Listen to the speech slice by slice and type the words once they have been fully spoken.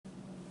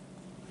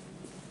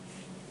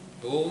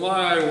Oh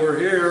my, we're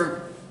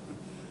here,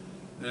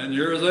 and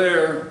you're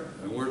there,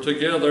 and we're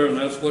together, and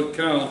that's what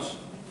counts.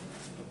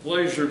 A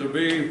pleasure to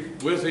be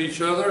with each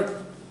other,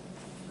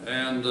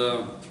 and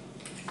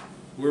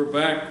we're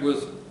back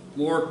with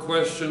more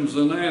questions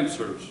than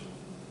answers.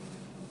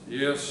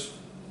 Yes,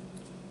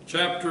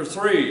 chapter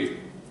 3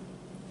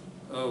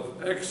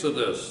 of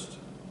Exodus.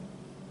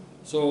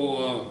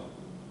 So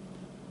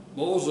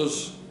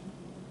Moses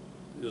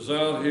is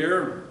out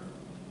here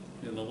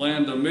in the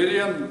land of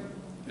Midian,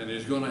 and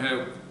he's going to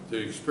have the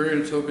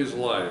experience of his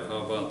life. How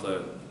about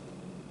that?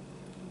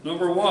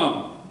 Number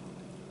 1,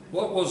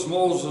 what was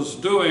Moses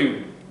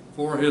doing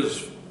for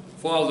his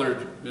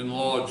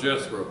father-in-law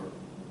Jethro?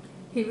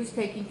 He was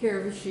taking care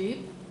of his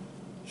sheep.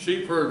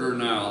 Sheep herder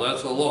now.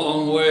 That's a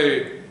long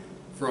way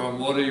from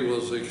what he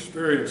was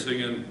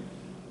experiencing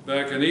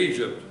back in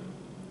Egypt.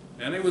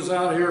 And he was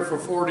out here for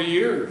 40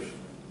 years.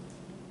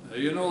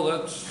 You know,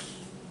 that's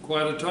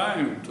quite a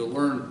time to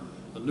learn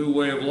a new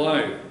way of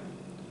life.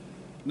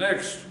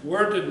 Next,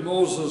 where did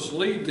Moses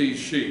lead these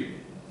sheep?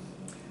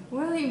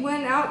 Well, he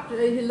led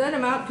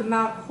them out to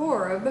Mount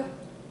Horeb,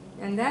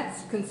 and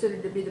that's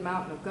considered to be the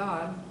mountain of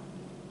God.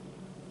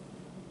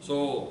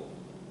 So,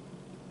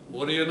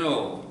 what do you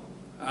know?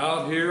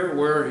 Out here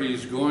where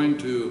he's going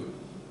to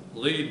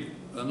lead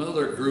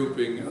another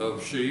grouping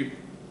of sheep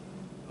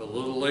a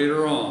little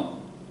later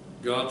on,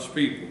 God's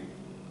people.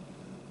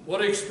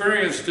 What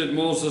experience did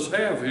Moses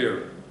have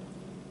here?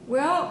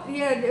 Well,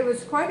 it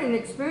was quite an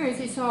experience.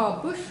 He saw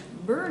a bush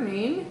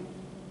burning,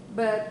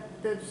 but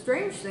the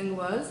strange thing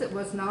was it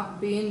was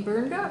not being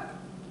burned up.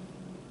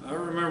 I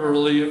remember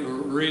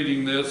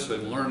reading this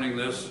and learning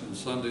this in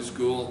Sunday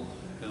school,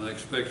 and I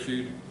expect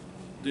you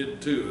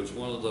did too. It's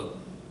one of the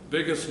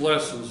biggest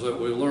lessons that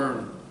we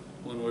learn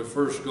when we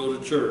first go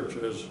to church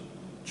as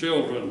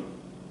children.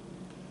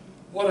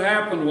 What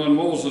happened when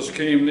Moses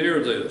came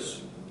near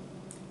this?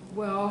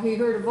 Well, he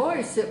heard a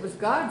voice. It was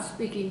God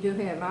speaking to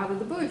him out of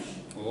the bush.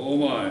 Oh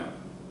my.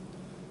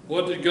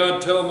 What did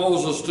God tell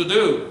Moses to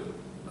do?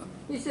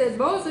 He said,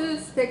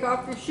 Moses, take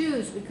off your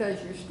shoes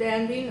because you're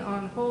standing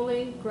on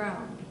holy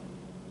ground.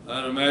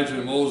 I'd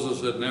imagine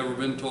Moses had never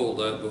been told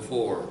that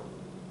before.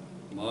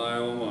 My,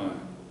 oh my.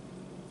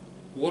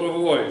 What a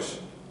voice.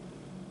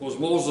 Was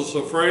Moses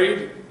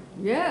afraid?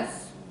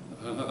 Yes.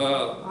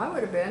 I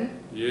would have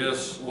been.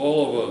 Yes,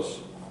 all of us.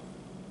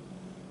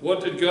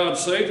 What did God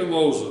say to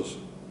Moses?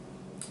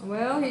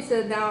 Well, he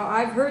said, now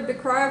I've heard the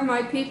cry of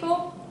my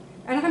people,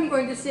 and I'm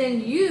going to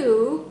send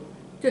you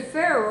to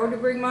Pharaoh to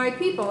bring my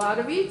people out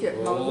of Egypt,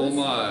 Moses. Oh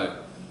my.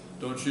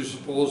 Don't you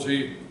suppose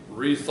he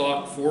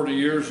rethought 40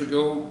 years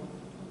ago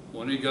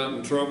when he got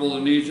in trouble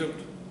in Egypt?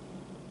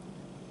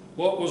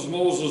 What was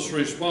Moses'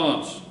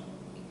 response?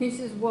 He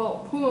says,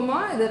 well, who am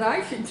I that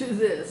I should do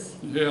this?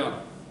 Yeah.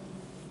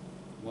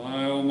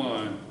 My, oh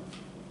my.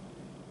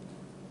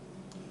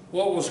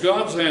 What was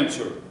God's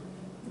answer?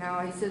 Now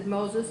he said,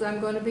 Moses,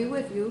 I'm going to be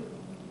with you.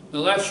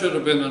 Now that should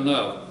have been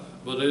enough,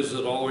 but is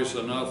it always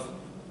enough?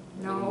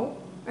 No.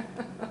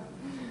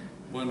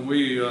 When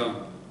we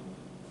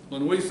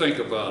think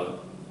about it,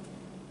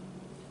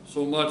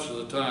 so much of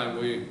the time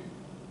we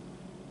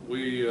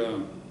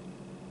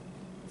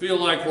feel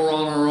like we're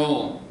on our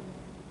own.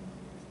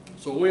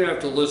 So we have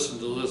to listen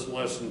to this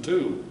lesson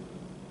too.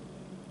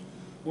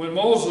 When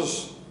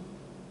Moses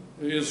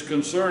is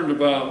concerned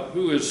about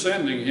who is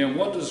sending him,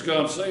 what does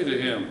God say to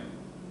him?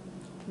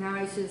 Now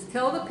he says,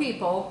 tell the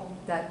people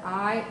that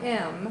I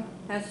am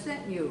has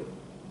sent you.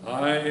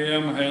 I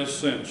am has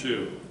sent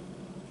you.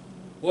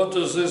 What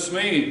does this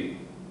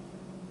mean?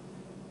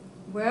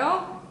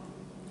 Well,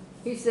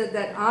 he said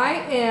that I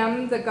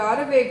am the God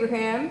of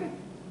Abraham.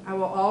 I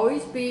will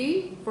always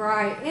be, for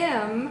I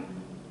am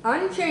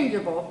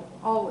unchangeable,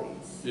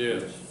 always.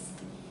 Yes.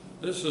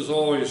 This has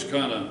always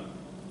kind of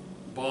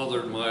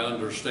bothered my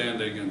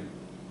understanding, and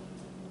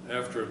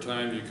after a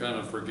time you kind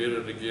of forget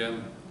it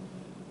again.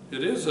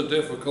 It is a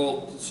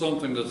difficult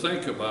something to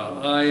think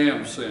about. I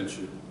am sent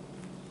you.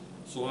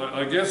 So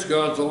I guess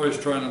God's always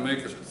trying to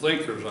make us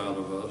thinkers out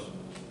of us.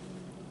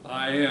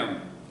 I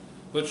am.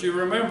 But you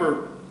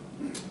remember,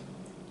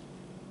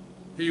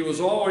 he was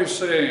always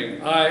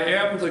saying, I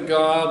am the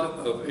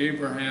God of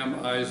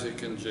Abraham,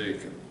 Isaac, and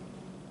Jacob.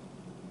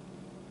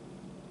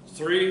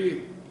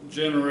 3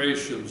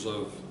 generations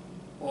of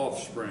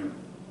offspring.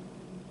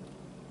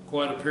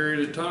 Quite a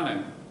period of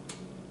time.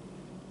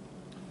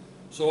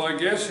 So I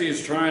guess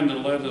he's trying to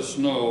let us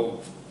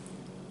know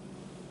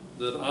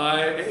that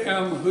I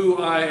am who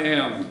I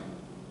am.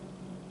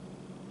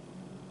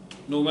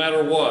 No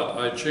matter what,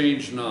 I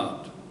change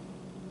not.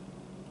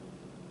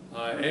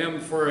 I am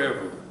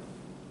forever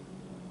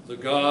the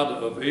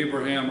God of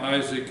Abraham,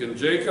 Isaac, and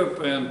Jacob,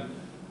 and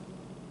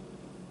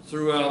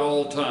throughout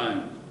all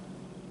time.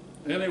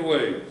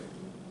 Anyway,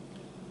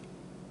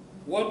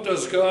 what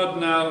does God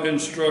now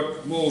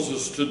instruct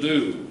Moses to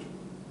do?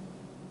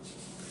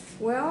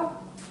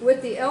 Well,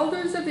 with the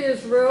elders of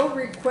Israel,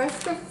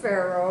 request of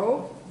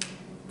Pharaoh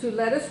to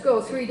let us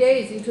go 3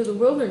 days into the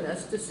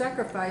wilderness to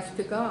sacrifice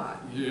to God.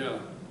 Yeah.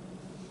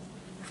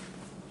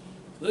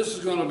 This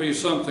is going to be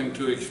something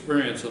to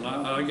experience, and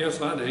I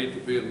guess I'd hate to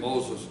be in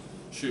Moses'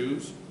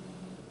 shoes,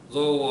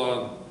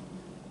 though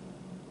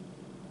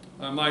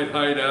I might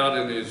hide out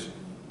in his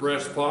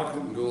breast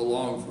pocket and go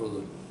along for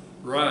the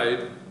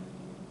ride.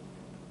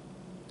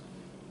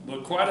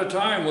 But quite a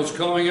time was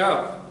coming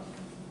up,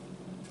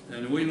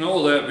 and we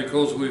know that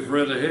because we've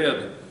read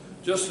ahead.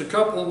 Just a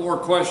couple more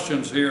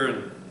questions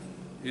here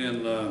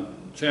in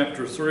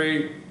chapter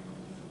 3.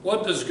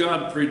 What does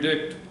God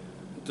predict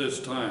at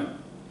this time?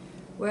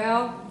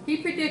 Well, he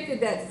predicted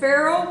that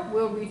Pharaoh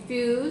will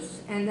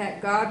refuse and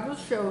that God will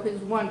show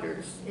his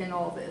wonders in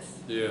all this.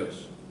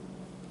 Yes.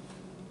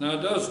 Now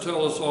it does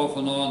tell us off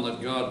and on that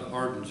God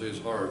hardens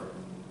his heart.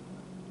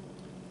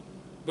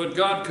 But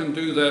God can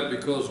do that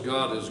because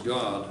God is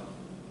God.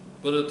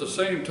 But at the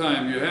same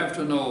time, you have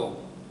to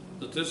know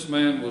that this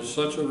man was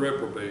such a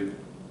reprobate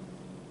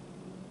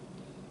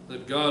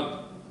that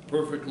God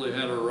perfectly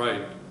had a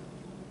right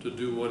to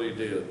do what he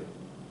did.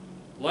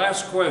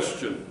 Last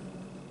question.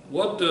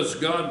 What does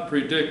God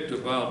predict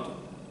about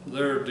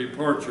their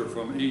departure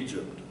from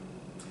Egypt?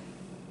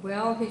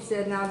 Well, he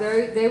said, now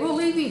they will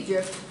leave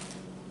Egypt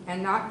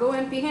and not go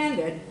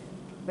empty-handed,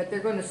 but they're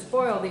going to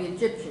spoil the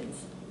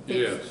Egyptians.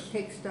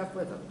 Take stuff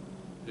with them.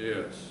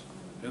 Yes,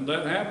 and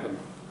that happened.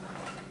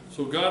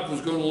 So God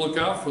was going to look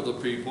out for the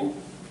people.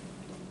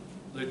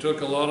 They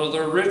took a lot of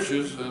their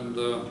riches, and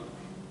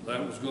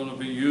that was going to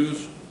be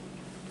used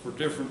for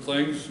different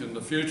things in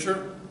the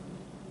future.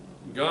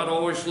 God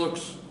always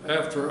looks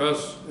after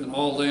us in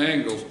all the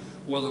angles,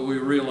 whether we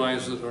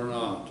realize it or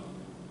not.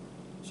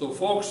 So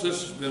folks,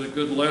 this has been a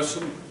good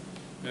lesson,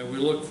 and we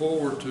look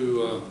forward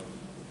to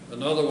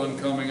another one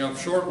coming up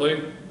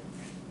shortly.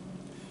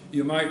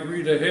 You might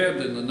read ahead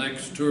in the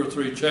next 2 or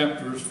 3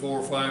 chapters,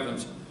 4, 5,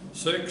 and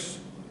 6,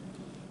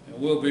 and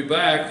we'll be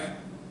back.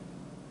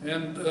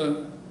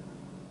 And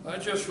I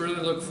just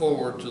really look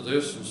forward to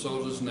this, and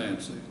so does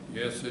Nancy.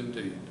 Yes,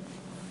 indeed.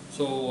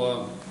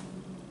 So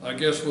I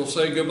guess we'll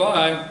say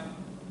goodbye.